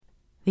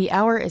The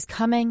hour is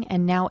coming,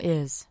 and now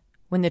is,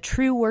 when the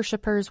true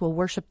worshippers will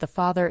worship the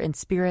Father in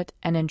spirit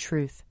and in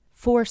truth.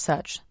 For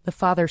such, the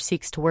Father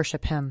seeks to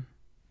worship him.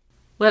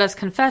 Let us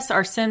confess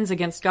our sins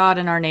against God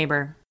and our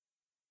neighbor.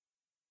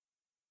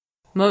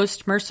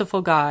 Most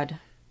merciful God,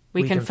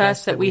 we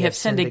confess that we have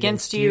sinned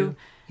against you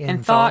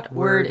in thought,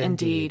 word, and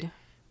deed,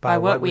 by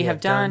what we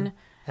have done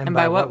and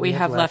by what we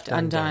have left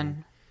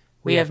undone.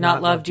 We have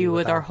not loved you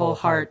with our whole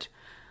heart.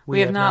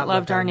 We have not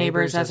loved our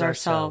neighbors as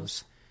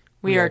ourselves.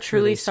 We are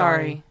truly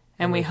sorry,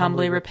 and we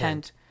humbly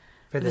repent.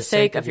 For the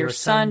sake of your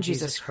Son,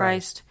 Jesus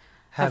Christ,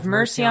 have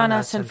mercy on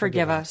us and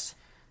forgive us,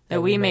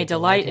 that we may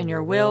delight in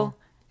your will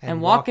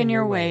and walk in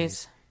your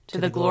ways, to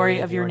the glory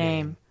of your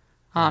name.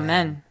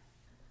 Amen.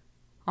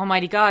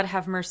 Almighty God,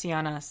 have mercy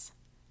on us.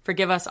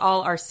 Forgive us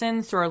all our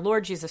sins through our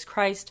Lord Jesus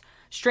Christ.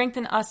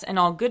 Strengthen us in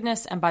all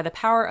goodness, and by the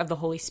power of the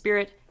Holy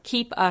Spirit,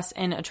 keep us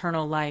in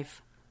eternal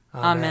life.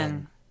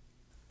 Amen.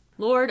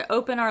 Lord,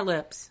 open our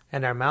lips,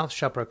 and our mouth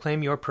shall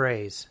proclaim your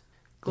praise.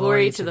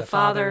 Glory to the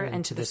Father,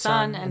 and to the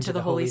Son, and to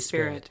the Holy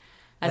Spirit,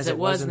 as it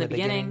was in the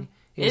beginning,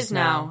 is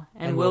now,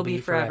 and will be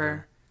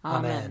forever.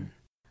 Amen.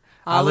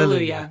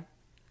 Alleluia.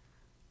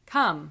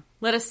 Come,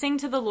 let us sing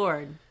to the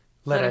Lord.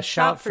 Let us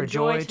shout for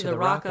joy to the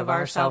rock of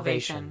our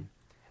salvation.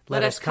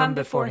 Let us come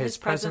before his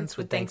presence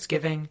with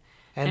thanksgiving,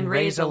 and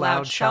raise a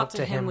loud shout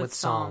to him with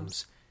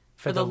psalms.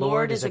 For the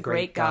Lord is a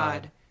great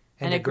God,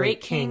 and a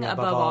great King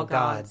above all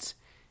gods.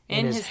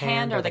 In his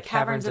hand are the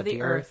caverns of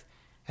the earth,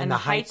 and the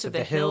heights of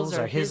the hills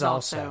are his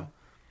also.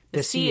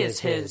 The sea is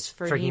his,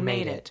 for he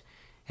made it,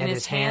 and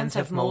his hands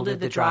have molded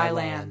the dry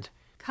land.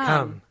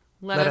 Come,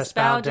 let us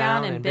bow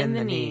down and bend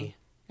the knee,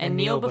 and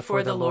kneel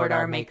before the Lord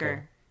our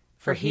Maker.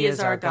 For he is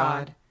our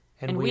God,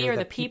 and we are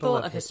the people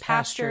of his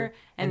pasture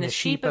and the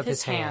sheep of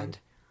his hand.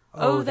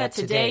 Oh, that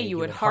today you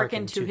would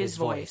hearken to his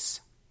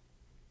voice.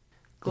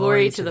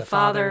 Glory to the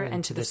Father,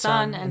 and to the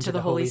Son, and to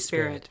the Holy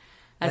Spirit,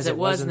 as it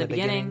was in the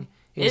beginning,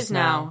 is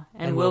now,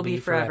 and will be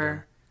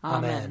forever.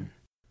 Amen.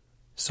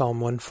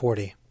 Psalm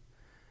 140.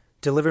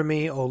 Deliver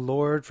me, O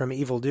Lord, from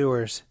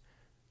evildoers.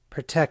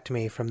 Protect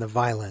me from the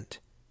violent,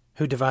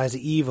 who devise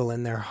evil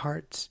in their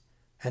hearts,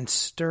 and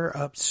stir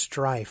up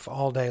strife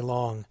all day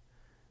long.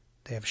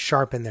 They have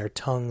sharpened their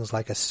tongues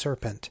like a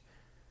serpent.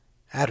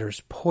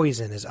 Adder's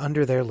poison is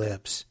under their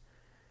lips.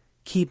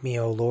 Keep me,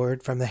 O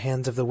Lord, from the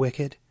hands of the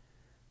wicked.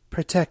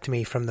 Protect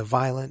me from the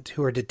violent,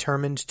 who are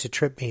determined to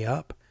trip me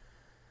up.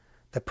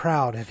 The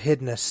proud have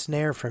hidden a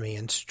snare for me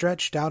and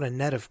stretched out a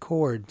net of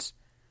cords.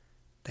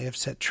 They have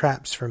set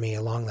traps for me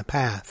along the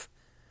path.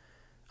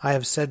 I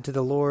have said to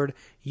the Lord,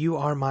 you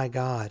are my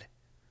God.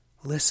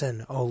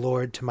 Listen, O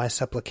Lord, to my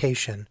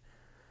supplication.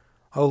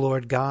 O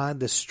Lord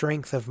God, the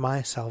strength of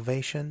my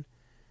salvation,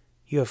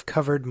 you have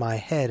covered my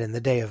head in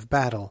the day of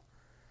battle.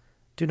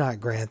 Do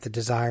not grant the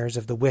desires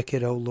of the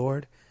wicked, O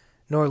Lord,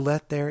 nor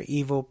let their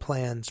evil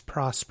plans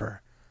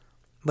prosper.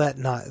 Let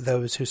not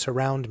those who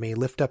surround me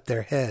lift up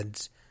their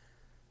heads.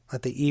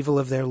 Let the evil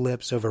of their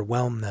lips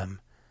overwhelm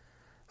them.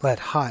 Let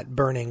hot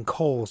burning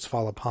coals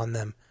fall upon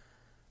them.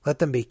 Let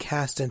them be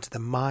cast into the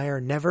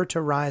mire, never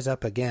to rise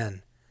up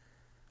again.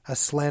 A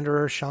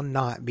slanderer shall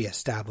not be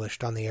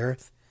established on the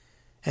earth,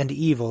 and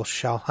evil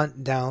shall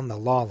hunt down the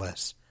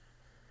lawless.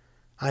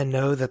 I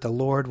know that the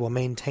Lord will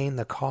maintain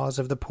the cause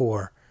of the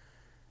poor,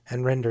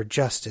 and render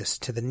justice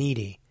to the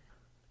needy.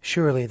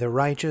 Surely the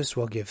righteous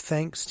will give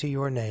thanks to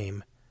your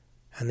name,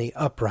 and the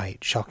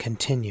upright shall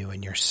continue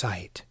in your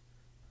sight.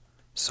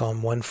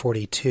 Psalm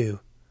 142.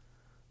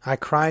 I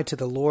cry to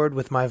the Lord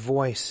with my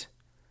voice.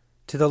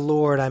 To the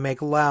Lord I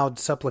make loud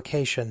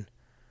supplication.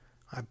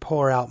 I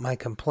pour out my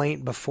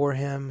complaint before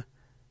him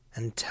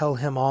and tell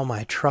him all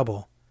my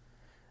trouble.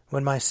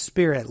 When my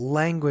spirit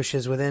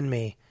languishes within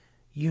me,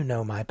 you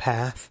know my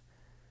path.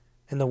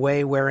 In the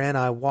way wherein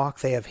I walk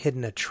they have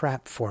hidden a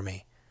trap for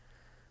me.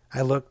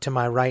 I look to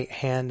my right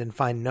hand and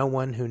find no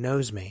one who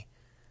knows me.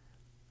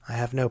 I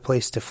have no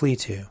place to flee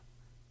to,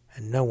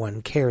 and no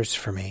one cares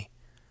for me.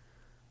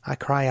 I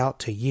cry out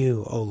to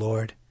you, O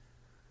Lord.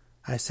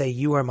 I say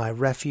you are my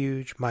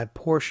refuge, my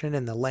portion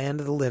in the land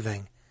of the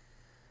living.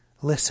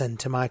 Listen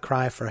to my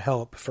cry for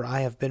help, for I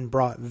have been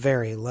brought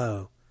very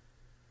low.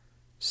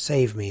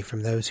 Save me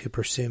from those who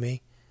pursue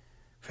me,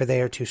 for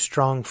they are too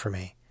strong for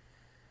me.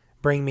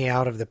 Bring me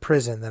out of the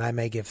prison, that I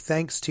may give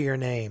thanks to your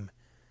name.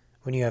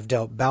 When you have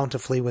dealt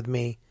bountifully with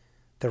me,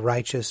 the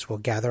righteous will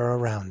gather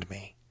around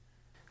me.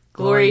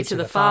 Glory to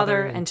the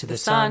Father, and to the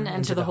Son,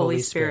 and to the Holy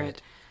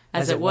Spirit,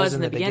 as it was in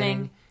the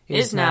beginning,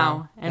 is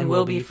now, and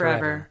will be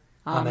forever.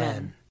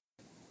 Amen.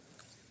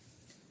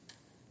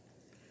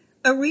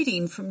 A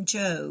reading from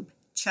Job,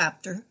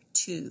 chapter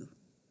 2.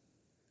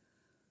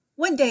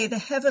 One day the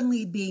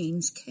heavenly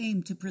beings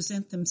came to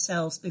present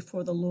themselves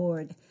before the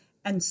Lord,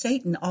 and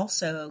Satan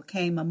also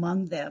came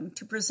among them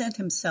to present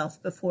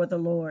himself before the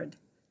Lord.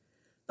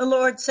 The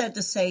Lord said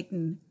to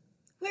Satan,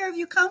 "Where have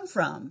you come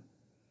from?"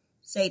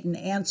 Satan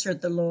answered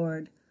the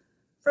Lord,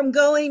 "From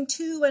going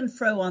to and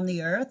fro on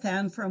the earth,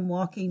 and from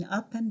walking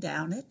up and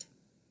down it."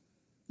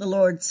 The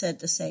Lord said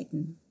to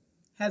Satan,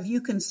 "Have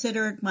you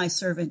considered my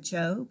servant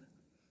Job?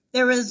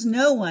 There is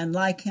no one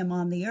like him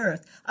on the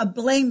earth, a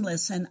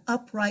blameless and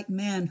upright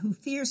man who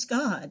fears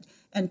God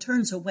and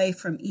turns away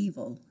from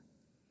evil.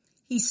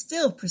 He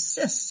still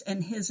persists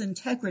in his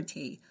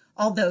integrity,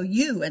 although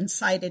you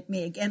incited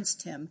me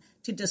against him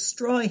to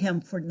destroy him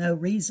for no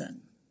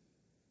reason."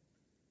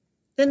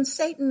 Then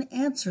Satan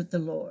answered the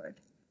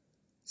Lord,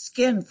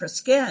 "Skin for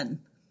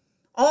skin.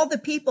 All the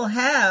people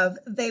have,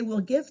 they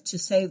will give to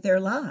save their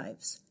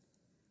lives.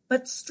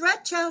 But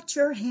stretch out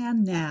your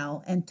hand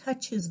now and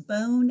touch his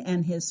bone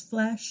and his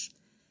flesh,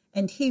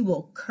 and he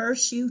will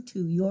curse you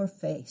to your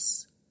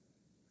face."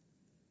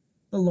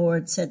 The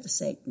Lord said to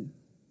Satan,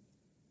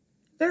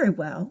 "Very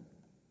well,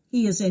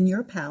 he is in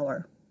your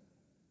power.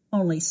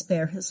 Only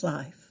spare his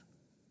life."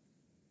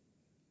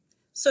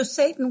 So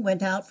Satan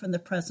went out from the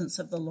presence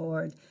of the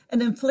Lord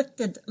and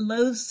inflicted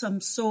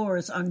loathsome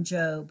sores on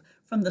Job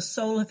from the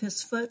sole of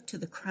his foot to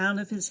the crown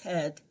of his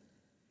head.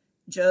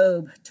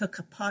 Job took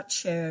a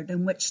potsherd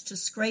in which to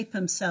scrape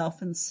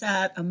himself and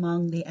sat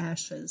among the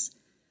ashes.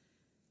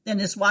 Then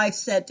his wife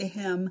said to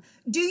him,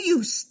 "Do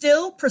you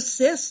still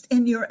persist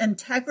in your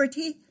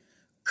integrity?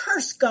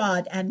 Curse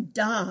God and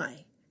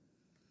die."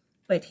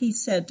 But he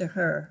said to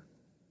her,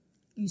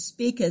 "You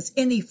speak as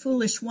any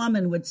foolish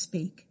woman would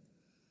speak.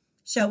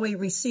 Shall we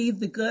receive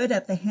the good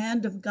at the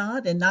hand of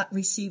God and not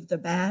receive the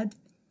bad?"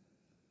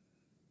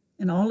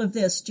 In all of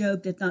this,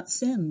 Job did not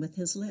sin with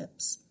his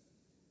lips.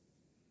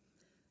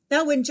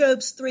 Now when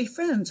Job's 3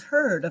 friends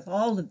heard of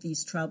all of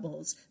these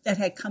troubles that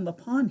had come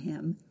upon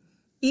him,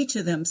 each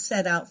of them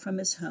set out from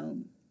his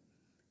home.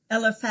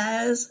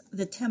 Eliphaz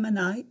the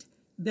Temanite,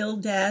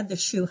 Bildad the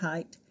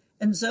Shuhite,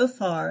 and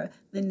Zophar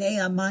the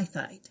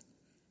Naamathite.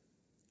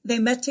 They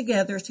met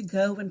together to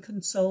go and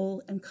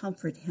console and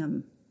comfort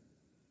him.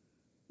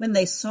 When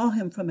they saw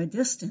him from a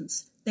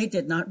distance, they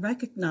did not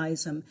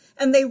recognize him,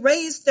 and they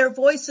raised their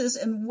voices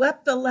and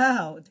wept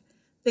aloud.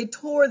 They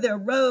tore their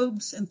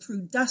robes and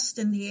threw dust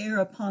in the air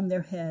upon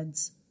their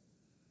heads.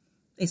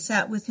 They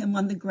sat with him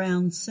on the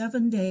ground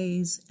 7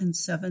 days and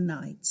 7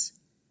 nights,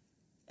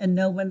 and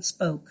no one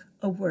spoke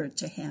a word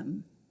to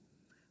him,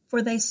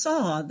 for they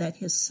saw that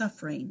his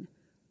suffering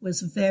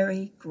was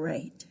very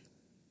great.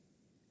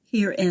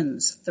 Here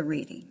ends the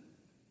reading.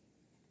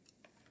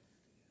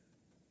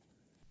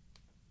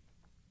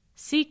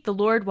 Seek the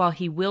Lord while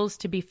he wills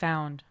to be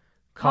found.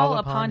 Call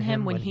upon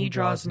him when he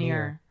draws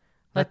near.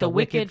 Let the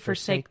wicked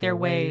forsake their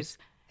ways,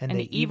 and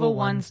the evil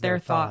ones their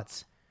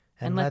thoughts.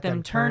 And let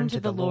them turn to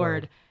the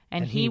Lord,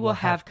 and he will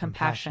have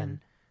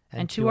compassion.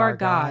 And to our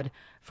God,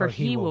 for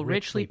he will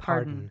richly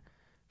pardon.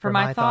 For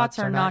my thoughts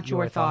are not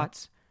your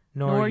thoughts,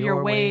 nor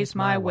your ways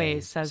my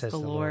ways, says the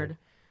Lord.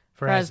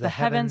 For as the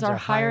heavens are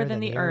higher than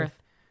the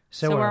earth,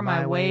 so are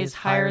my ways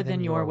higher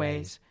than your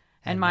ways,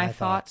 and my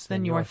thoughts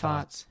than your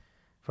thoughts.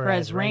 For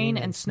as rain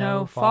and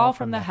snow fall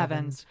from the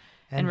heavens,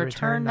 and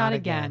return not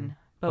again,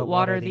 but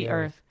water the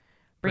earth,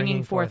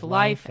 bringing forth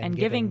life and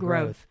giving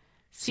growth,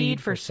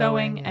 seed for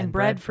sowing and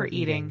bread for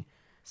eating,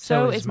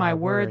 so is my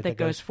word that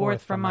goes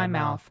forth from my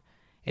mouth.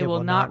 It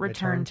will not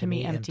return to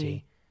me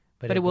empty,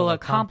 but it will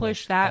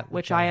accomplish that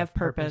which I have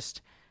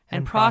purposed,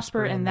 and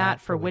prosper in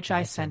that for which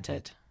I sent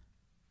it.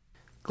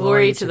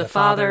 Glory to the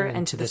Father,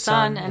 and to the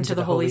Son, and to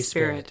the Holy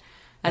Spirit,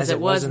 as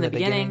it was in the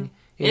beginning,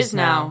 is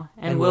now,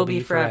 and will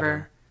be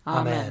forever.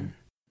 Amen.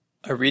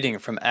 A reading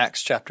from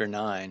Acts chapter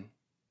 9.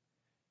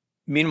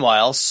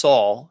 Meanwhile,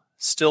 Saul,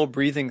 still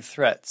breathing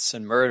threats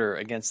and murder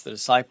against the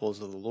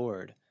disciples of the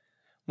Lord,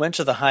 went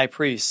to the high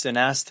priest and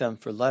asked him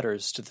for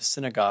letters to the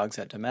synagogues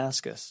at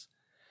Damascus,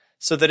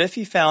 so that if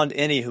he found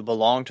any who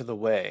belonged to the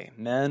way,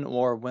 men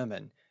or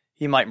women,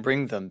 he might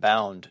bring them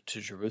bound to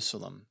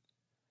Jerusalem.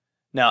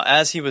 Now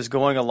as he was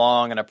going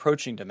along and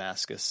approaching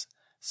Damascus,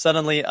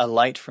 suddenly a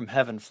light from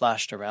heaven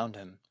flashed around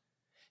him.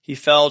 He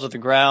fell to the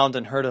ground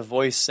and heard a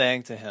voice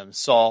saying to him,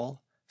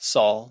 "Saul,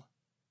 Saul,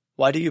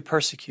 why do you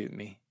persecute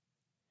me?"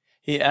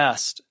 He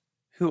asked,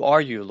 "Who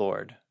are you,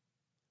 Lord?"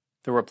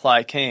 The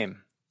reply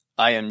came,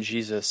 "I am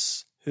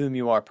Jesus, whom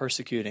you are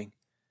persecuting.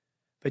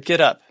 But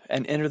get up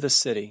and enter the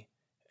city,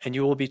 and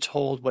you will be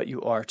told what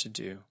you are to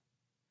do."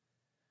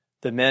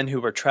 The men who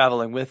were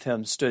traveling with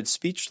him stood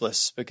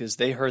speechless because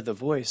they heard the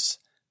voice,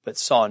 but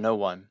saw no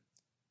one.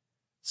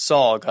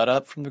 Saul got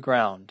up from the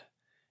ground,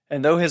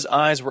 and though his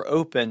eyes were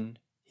open,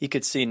 he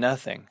could see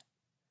nothing.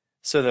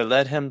 So they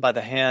led him by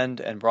the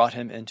hand and brought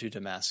him into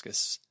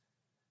Damascus.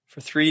 For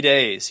 3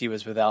 days he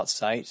was without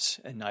sight,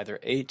 and neither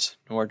ate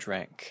nor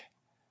drank.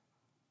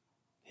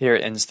 Here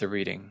ends the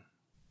reading.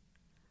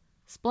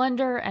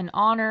 Splendor and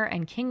honor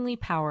and kingly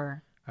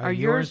power are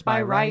yours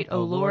by right,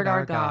 O Lord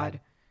our God,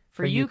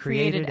 for you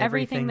created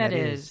everything that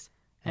is,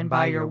 and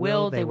by your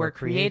will they were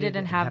created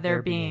and have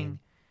their being.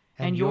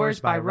 And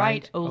yours by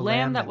right, O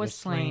Lamb that was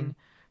slain,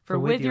 for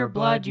with your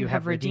blood you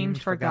have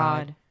redeemed for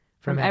God,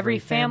 from every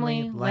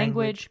family,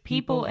 language,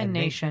 people, and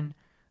nation,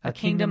 a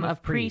kingdom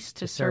of priests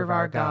to serve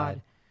our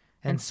God.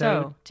 And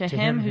so, to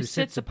him who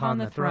sits upon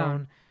the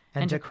throne,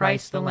 and to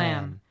Christ the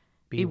Lamb,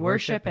 be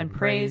worship and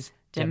praise,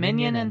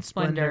 dominion and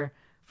splendor,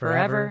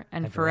 forever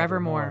and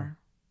forevermore.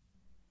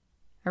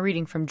 A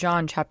reading from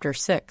John chapter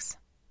 6.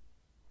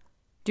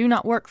 Do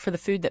not work for the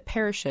food that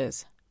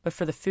perishes, but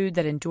for the food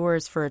that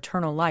endures for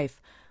eternal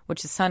life,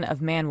 which the Son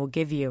of Man will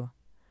give you.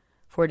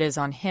 For it is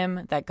on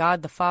him that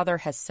God the Father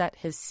has set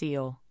his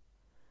seal."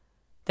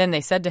 Then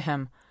they said to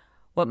him,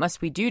 "What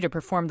must we do to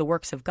perform the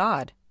works of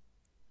God?"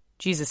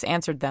 Jesus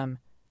answered them,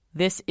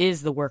 "This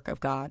is the work of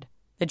God,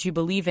 that you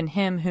believe in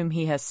him whom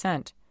he has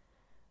sent."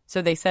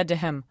 So they said to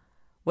him,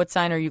 "What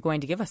sign are you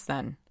going to give us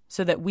then,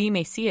 so that we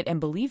may see it and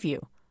believe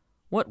you?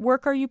 What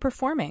work are you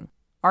performing?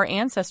 Our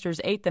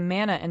ancestors ate the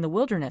manna in the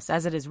wilderness,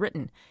 as it is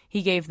written,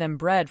 'He gave them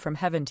bread from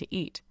heaven to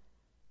eat.'"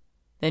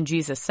 Then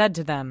Jesus said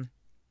to them,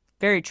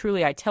 "Very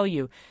truly I tell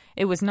you,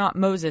 it was not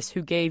Moses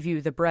who gave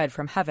you the bread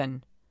from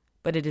heaven,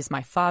 but it is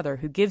my Father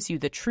who gives you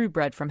the true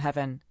bread from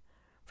heaven.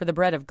 For the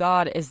bread of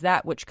God is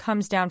that which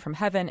comes down from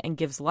heaven and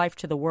gives life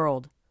to the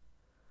world."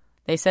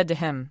 They said to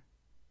him,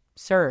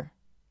 "Sir,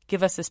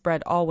 give us this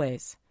bread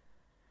always."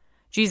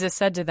 Jesus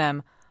said to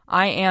them,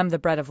 "I am the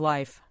bread of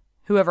life.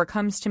 Whoever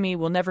comes to me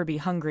will never be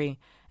hungry,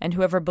 and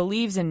whoever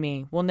believes in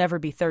me will never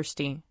be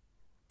thirsty.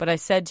 But I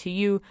said to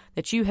you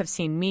that you have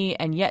seen me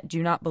and yet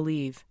do not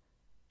believe.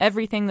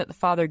 Everything that the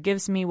Father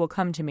gives me will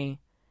come to me,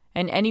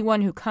 and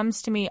anyone who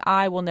comes to me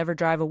I will never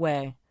drive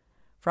away.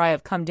 For I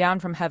have come down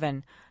from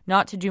heaven,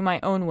 not to do my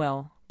own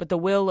will, but the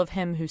will of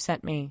him who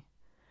sent me.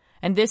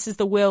 And this is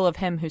the will of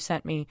him who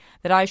sent me,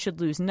 that I should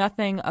lose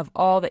nothing of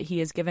all that he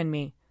has given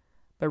me,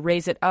 but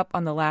raise it up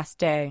on the last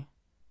day.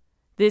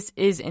 This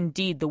is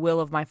indeed the will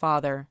of my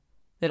Father,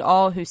 that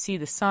all who see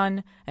the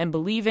Son and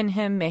believe in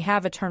him may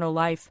have eternal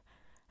life,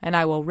 and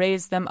I will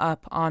raise them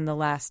up on the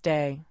last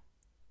day."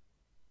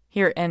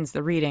 Here ends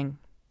the reading.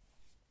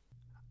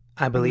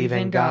 I believe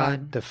in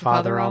God, the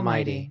Father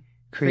Almighty,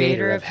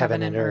 creator of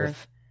heaven and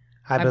earth.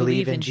 I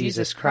believe in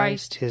Jesus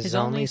Christ, his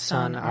only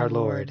Son, our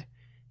Lord.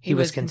 He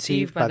was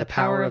conceived by the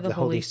power of the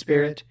Holy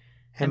Spirit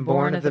and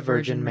born of the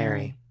Virgin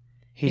Mary.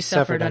 He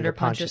suffered under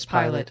Pontius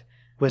Pilate,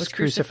 was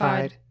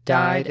crucified,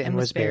 died, and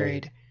was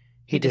buried.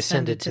 He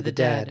descended to the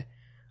dead.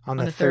 On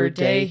the third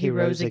day he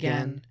rose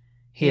again.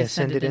 He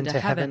ascended into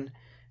heaven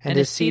and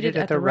is seated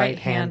at the right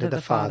hand of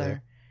the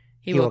Father.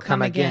 He will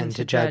come again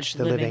to judge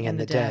the living and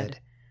the dead.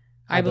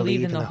 I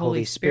believe in the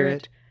Holy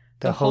Spirit,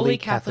 the Holy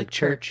Catholic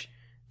Church,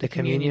 the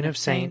communion of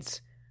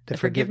saints, the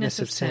forgiveness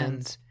of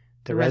sins,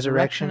 the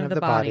resurrection of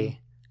the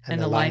body, and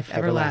the life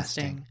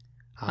everlasting.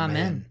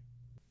 Amen.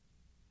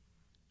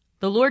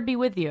 The Lord be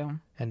with you.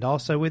 And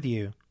also with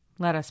you.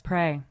 Let us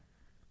pray.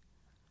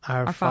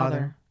 Our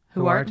Father,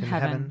 who art in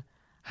heaven,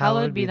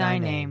 hallowed be thy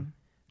name.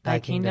 Thy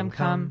kingdom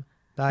come,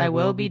 thy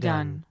will be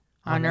done,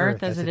 on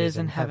earth as it is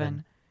in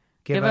heaven.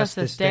 Give us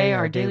this day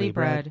our daily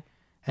bread,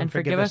 and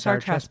forgive us our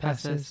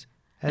trespasses,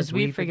 as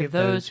we forgive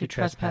those who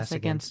trespass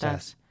against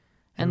us.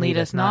 And lead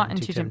us not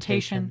into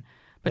temptation,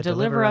 but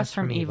deliver us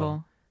from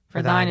evil.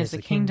 For thine is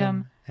the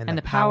kingdom, and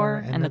the power,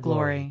 and the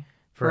glory,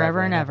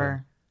 forever and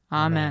ever.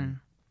 Amen.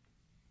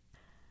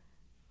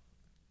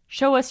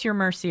 Show us your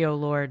mercy, O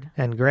Lord.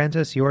 And grant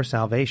us your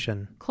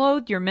salvation.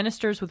 Clothe your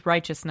ministers with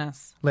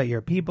righteousness. Let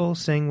your people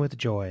sing with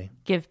joy.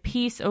 Give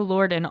peace, O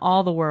Lord, in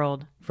all the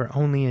world. For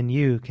only in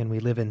you can we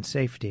live in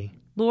safety.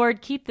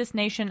 Lord, keep this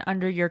nation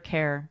under your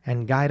care.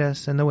 And guide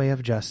us in the way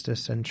of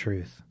justice and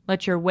truth.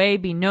 Let your way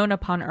be known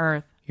upon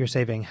earth. Your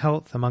saving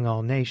health among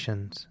all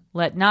nations.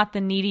 Let not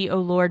the needy, O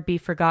Lord, be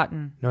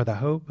forgotten. Nor the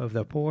hope of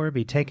the poor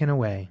be taken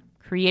away.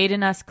 Create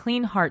in us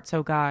clean hearts,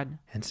 O God.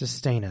 And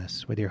sustain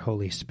us with your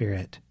Holy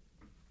Spirit.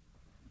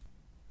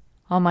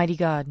 Almighty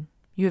God,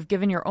 you have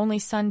given your only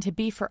Son to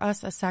be for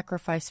us a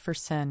sacrifice for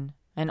sin,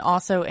 and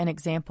also an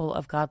example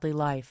of godly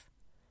life.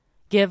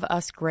 Give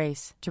us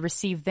grace to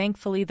receive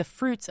thankfully the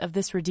fruits of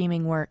this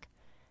redeeming work,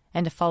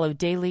 and to follow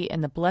daily in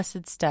the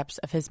blessed steps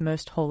of his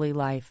most holy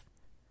life.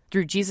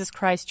 Through Jesus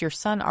Christ, your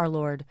Son, our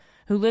Lord,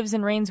 who lives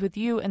and reigns with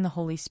you in the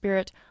Holy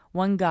Spirit,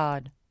 one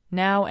God,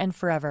 now and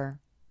forever.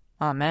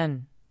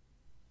 Amen.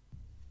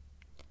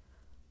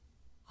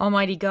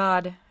 Almighty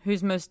God,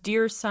 whose most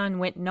dear Son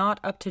went not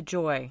up to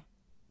joy,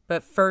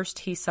 but first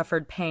he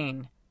suffered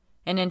pain,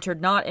 and entered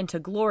not into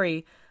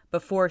glory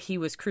before he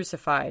was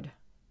crucified,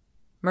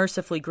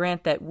 mercifully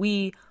grant that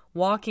we,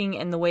 walking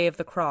in the way of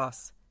the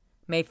cross,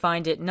 may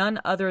find it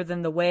none other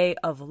than the way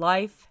of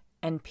life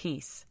and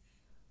peace.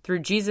 Through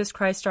Jesus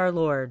Christ our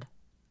Lord.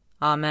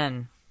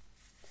 Amen.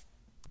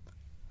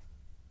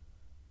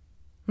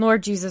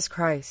 Lord Jesus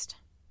Christ,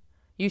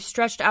 you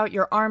stretched out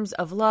your arms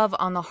of love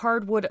on the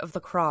hard wood of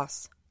the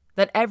cross,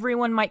 that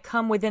everyone might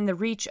come within the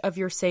reach of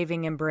your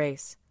saving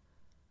embrace.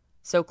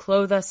 So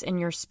clothe us in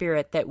your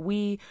Spirit, that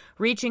we,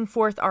 reaching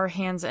forth our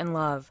hands in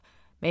love,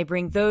 may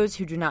bring those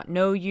who do not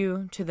know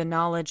you to the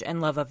knowledge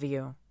and love of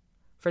you.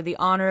 For the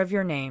honor of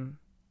your name.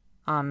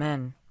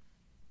 Amen.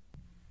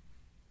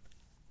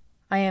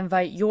 I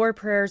invite your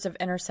prayers of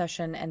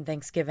intercession and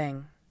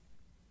thanksgiving.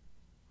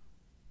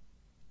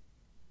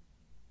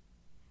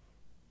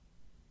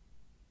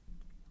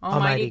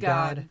 Almighty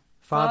God,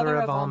 Father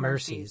of all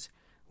mercies,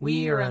 we,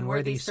 your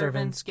unworthy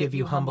servants, give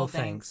you humble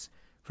thanks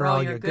for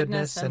all your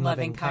goodness and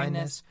loving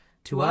kindness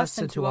to us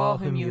and to all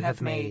whom you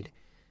have made.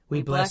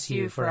 We bless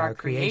you for our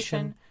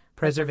creation,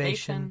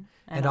 preservation,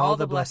 and all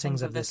the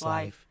blessings of this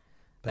life,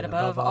 but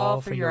above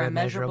all for your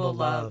immeasurable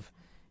love,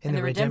 in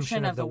the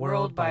redemption of the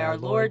world by our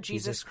Lord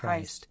Jesus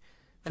Christ,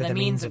 for the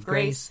means of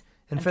grace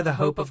and for the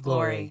hope of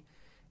glory.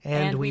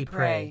 And we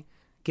pray,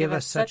 give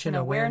us such an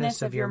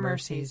awareness of your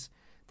mercies,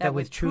 that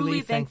with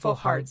truly thankful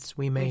hearts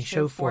we may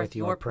show forth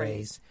your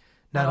praise,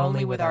 not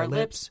only with our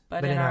lips,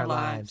 but in our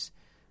lives,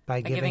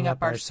 by giving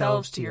up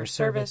ourselves to your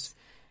service,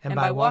 and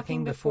by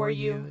walking before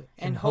you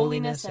in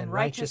holiness and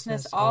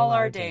righteousness all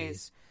our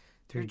days,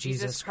 through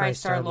Jesus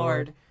Christ our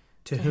Lord,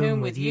 to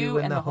whom with you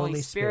and the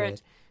Holy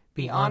Spirit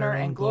be honor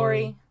and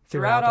glory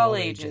throughout all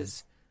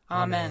ages.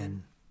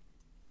 Amen.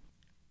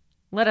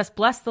 Let us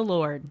bless the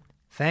Lord.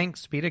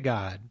 Thanks be to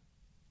God.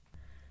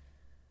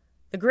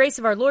 The grace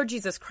of our Lord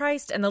Jesus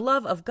Christ and the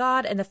love of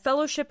God and the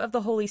fellowship of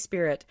the Holy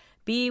Spirit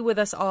be with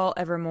us all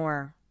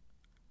evermore.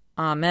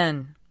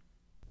 Amen.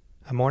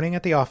 A Morning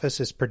at the Office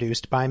is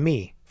produced by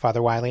me,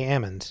 Father Wiley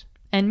Ammons.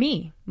 And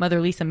me, Mother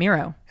Lisa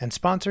Meirow. And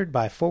sponsored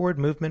by Forward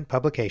Movement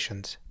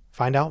Publications.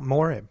 Find out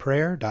more at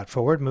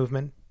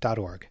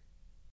prayer.forwardmovement.org.